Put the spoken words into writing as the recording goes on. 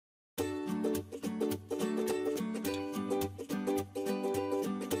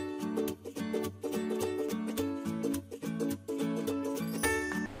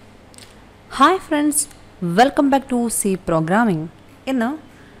Hi friends, welcome back to C Programming. ഇന്ന്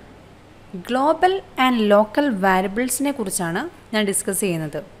global and local വാരിയബിൾസിനെ കുറിച്ചാണ് ഞാൻ discuss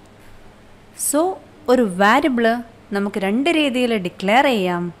ചെയ്യുന്നത്. സോ ഒരു വാരിയബിൾ നമുക്ക് രണ്ട് രീതിയിൽ ഡിക്ലെയർ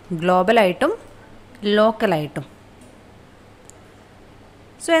ചെയ്യാം, ഗ്ലോബലായിട്ടും ലോക്കലായിട്ടും.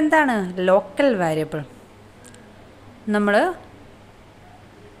 സോ എന്താണ് ലോക്കൽ വാരിയബിൾ? നമ്മൾ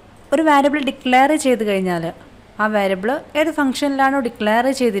ഒരു വാരിയബിൾ ഡിക്ലെയർ ചെയ്ത് കഴിഞ്ഞാൽ ആ വാരിയബിൾ ഏത് ഫംഗ്ഷനിലാണോ ഡിക്ലെയർ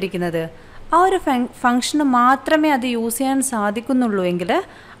ചെയ്തിരിക്കുന്നത് ആ ഒരു ഫംഗ്ഷന് മാത്രമേ അത് യൂസ് ചെയ്യാൻ സാധിക്കുന്നുള്ളൂ എങ്കിൽ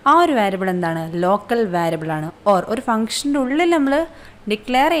ആ ഒരു വാരിയബിൾ എന്താണ്? ലോക്കൽ വാരിയബിളാണ്. ഓർ ഒരു ഫംഗ്ഷൻ്റെ ഉള്ളിൽ നമ്മൾ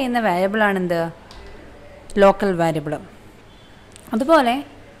ഡിക്ലെയർ ചെയ്യുന്ന വാരിയബിളാണെന്ത്? Local variable. അതുപോലെ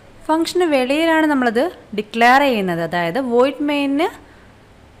ഫംഗ്ഷന് വെളിയിലാണ് നമ്മളത് ഡിക്ലെയർ ചെയ്യുന്നത്, അതായത് വോയിഡ് മെയിനിന്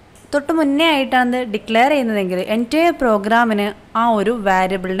തൊട്ട് മുന്നേ ആയിട്ടാണ് ഡിക്ലെയർ ചെയ്യുന്നതെങ്കിൽ എൻറ്റയർ പ്രോഗ്രാമിന് ആ ഒരു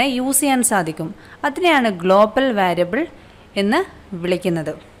വാരിയബിളിനെ യൂസ് ചെയ്യാൻ സാധിക്കും. അതിനെയാണ് ഗ്ലോബൽ വാരിയബിൾ എന്ന്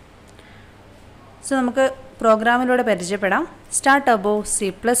വിളിക്കുന്നത്. സോ നമുക്ക് പ്രോഗ്രാമിലൂടെ പരിചയപ്പെടാം. Start above C++.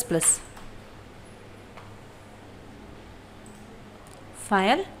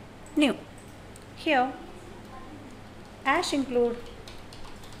 File new. Here ash include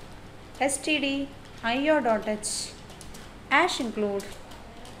stdio.h, ash include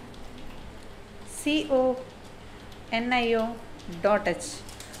conio.h.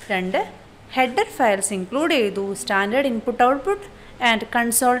 രണ്ട് ഹെഡർ ഫയൽസ് ഇൻക്ലൂഡ് ചെയ്തു, standard input output and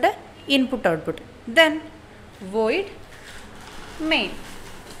consoled input output. Then void main.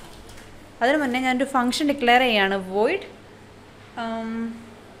 അതിന് മുന്നേ ഞാനൊരു ഫംഗ്ഷൻ ഡിക്ലെയർ ചെയ്യാണ്. വോയിഡ്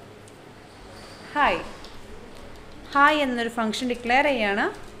ഹായ് എന്നൊരു ഫംഗ്ഷൻ ഡിക്ലെയർ ചെയ്യാണ്,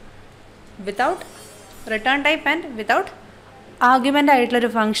 without return type and without argument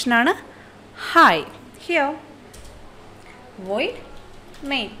ആയിട്ടുള്ളൊരു ഫംഗ്ഷനാണ് hi. Here void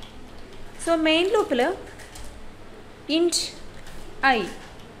main. So main loopil int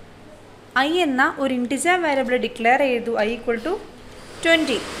I എന്ന ഒരു ഇൻറ്റിജർ വേരിയബിൾ ഡിക്ലെയർ ചെയ്തു, I equal to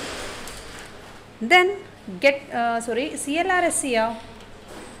 20. Then CLRSCR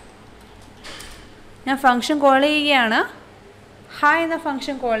ഞാൻ ഫംഗ്ഷൻ കോൾ ചെയ്യുകയാണ്, ഹായ് എന്ന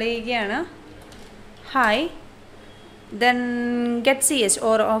ഫംഗ്ഷൻ കോൾ ചെയ്യുകയാണ്, hi. Then get CH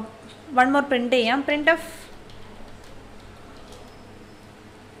or one more print ചെയ്യാം, പ്രിൻ്റ് ഓഫ്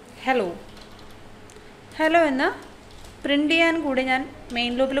ഹലോ എന്ന് print ചെയ്യാൻ കൂടി ഞാൻ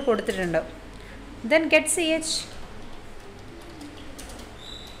മെയിൻ ലൂപ്പിൽ കൊടുത്തിട്ടുണ്ട്. Then get CH,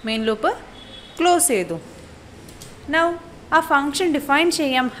 main loop close ചെയ്തു. നൗ ആ ഫംഗ്ഷൻ ഡിഫൈൻ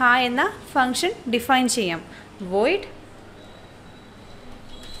ചെയ്യാം, ഹായ് എന്ന ഫംഗ്ഷൻ ഡിഫൈൻ ചെയ്യാം. Void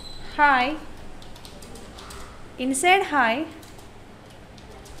hi. Inside hi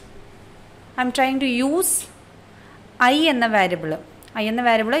I am trying to use I എന്ന വാരിയബിൾ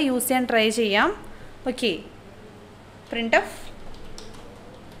യൂസ് ചെയ്യാൻ ട്രൈ ചെയ്യാം. Okay, print of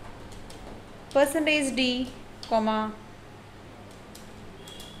 %d,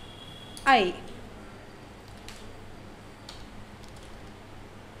 I.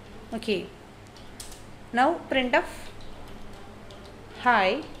 Okay, now print of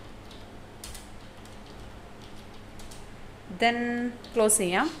hi. Then close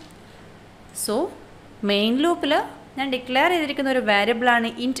ചെയ്യാം. So main ലൂപ്പിൽ ഞാൻ declare ചെയ്തിരിക്കുന്ന ഒരു വാരിയബിളാണ്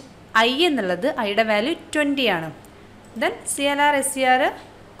ഇൻറ്റ് I എന്നുള്ളത്. ഐയുടെ വാല്യൂ 20 ആണ്. ദെൻ CLRSCR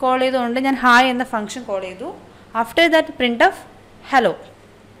കോൾ ചെയ്തുകൊണ്ട് ഞാൻ ഹായ് എന്ന ഫംഗ്ഷൻ കോൾ ചെയ്തു. After that print of hello.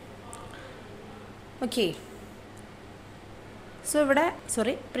 Okay, so ഇവിടെ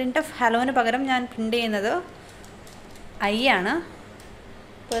പ്രിൻ്റ് ഓഫ് ഹലോന് പകരം ഞാൻ പ്രിൻ്റ് ചെയ്യുന്നത് I ആണ്,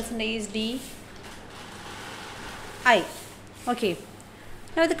 %d I. ഓക്കെ,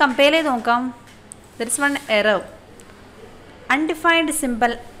 ഞാൻ ഇത് കമ്പയർ ചെയ്ത് നോക്കാം. There is one error, undefined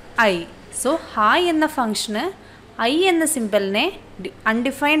simple I. So hi എന്ന ഫംഗ്ഷന് I എന്ന സിമ്പിളിനെ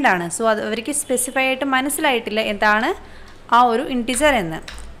അൺഡിഫൈൻഡ് ആണ്. സോ അത് അവർക്ക് സ്പെസിഫൈ ആയിട്ട് മനസ്സിലായിട്ടില്ല എന്താണ് ആ ഒരു ഇൻറ്റിജർ എന്ന്.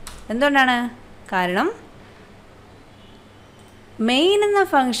 എന്തുകൊണ്ടാണ്? കാരണം മെയിൻ എന്ന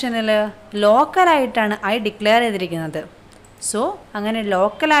ഫംഗ്ഷനിൽ ലോക്കലായിട്ടാണ് I ഡിക്ലെയർ ചെയ്തിരിക്കുന്നത്. സോ അങ്ങനെ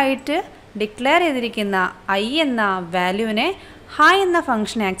ലോക്കലായിട്ട് ഡിക്ലെയർ ചെയ്തിരിക്കുന്ന I എന്ന വാല്യൂവിനെ ഹായ് എന്ന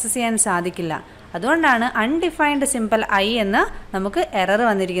ഫംഗ്ഷനെ ആക്സസ് ചെയ്യാൻ സാധിക്കില്ല. അതുകൊണ്ടാണ് അൺഡിഫൈൻഡ് സിമ്പിൾ I എന്ന് നമുക്ക് എറർ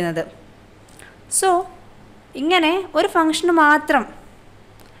വന്നിരിക്കുന്നത്. സോ ഇങ്ങനെ ഒരു ഫംഗ്ഷന് മാത്രം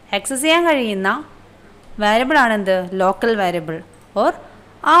ആക്സസ് ചെയ്യാൻ കഴിയുന്ന വാരിയബിളാണെന്ത്? Local variable. ഓർ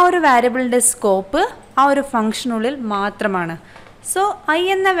ആ ഒരു വാരിയബിളിൻ്റെ സ്കോപ്പ് ആ ഒരു ഫംഗ്ഷനുള്ളിൽ മാത്രമാണ്. സോ I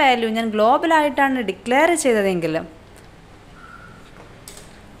എന്ന വാല്യൂ ഞാൻ ഗ്ലോബലായിട്ടാണ് declare ചെയ്തതെങ്കിൽ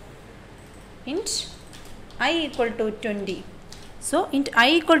ഇൻറ്റ് I equal to 20. So ഇൻറ്റ് I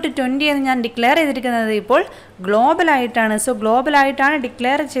equal to 20 എന്ന് ഞാൻ ഡിക്ലെയർ ചെയ്തിരിക്കുന്നത് ഇപ്പോൾ ഗ്ലോബലായിട്ടാണ്. സോ ഗ്ലോബലായിട്ടാണ്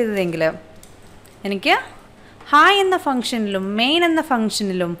ഡിക്ലെയർ ചെയ്തതെങ്കിൽ എനിക്ക് ഹായ് എന്ന ഫംഗ്ഷനിലും മെയിൻ എന്ന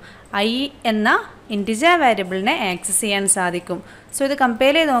ഫംഗ്ഷനിലും ഐ എന്ന ഇൻറ്റിജർ വേരിയബിളിനെ ആക്സസ് ചെയ്യാൻ സാധിക്കും. സോ ഇത്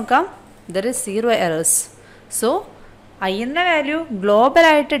കമ്പയർ ചെയ്ത് നോക്കാം. There is 0 errors. So I എന്ന വാല്യൂ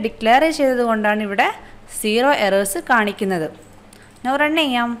ഗ്ലോബലായിട്ട് ഡിക്ലെയർ ചെയ്തത് കൊണ്ടാണ് ഇവിടെ 0 എറേഴ്സ് കാണിക്കുന്നത്. നൗ റൺ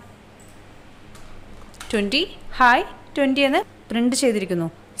ചെയ്യാം. 20 ഹായ് 20 എന്ന് പ്രിൻ്റ് ചെയ്തിരിക്കുന്നു.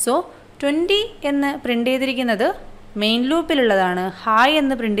 സോ 20 എന്ന് പ്രിൻ്റ് ചെയ്തിരിക്കുന്നത് മെയിൻ ലൂപ്പിലുള്ളതാണ്. ഹായ്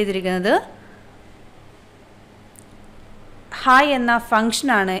എന്ന് പ്രിൻ്റ് ചെയ്തിരിക്കുന്നത് ഹായ് എന്ന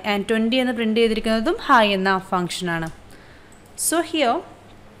ഫംഗ്ഷനാണ്. ആൻഡ് 20 എന്ന് പ്രിൻ്റ് ചെയ്തിരിക്കുന്നതും ഹായ് എന്ന ഫംഗ്ഷനാണ്. സോ ഹിയർ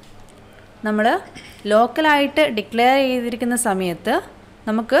നമ്മൾ ലോക്കലായിട്ട് ഡിക്ലെയർ ചെയ്തിരിക്കുന്ന സമയത്ത്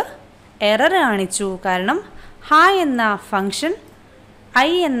നമുക്ക് എറർ കാണിച്ചു. കാരണം ഹായ് എന്ന ഫംഗ്ഷൻ ഐ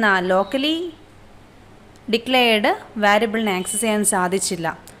എന്ന ലോക്കലി ഡിക്ലെയർഡ് വാരിയബിളിനെ ആക്സസ് ചെയ്യാൻ സാധിച്ചില്ല.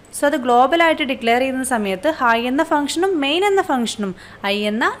 സോ അത് ഗ്ലോബലായിട്ട് ഡിക്ലെയർ ചെയ്യുന്ന സമയത്ത് ഹായ് എന്ന ഫംഗ്ഷനും മെയിൻ എന്ന ഫംഗ്ഷനും ഐ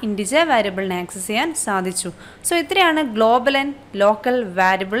എന്ന ഇൻറ്റിജർ വാരിയബിളിനെ ആക്സസ് ചെയ്യാൻ സാധിച്ചു. സോ ഇത്രയാണ് global and local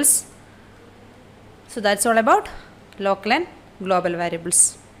variables. So that's all about local and global variables.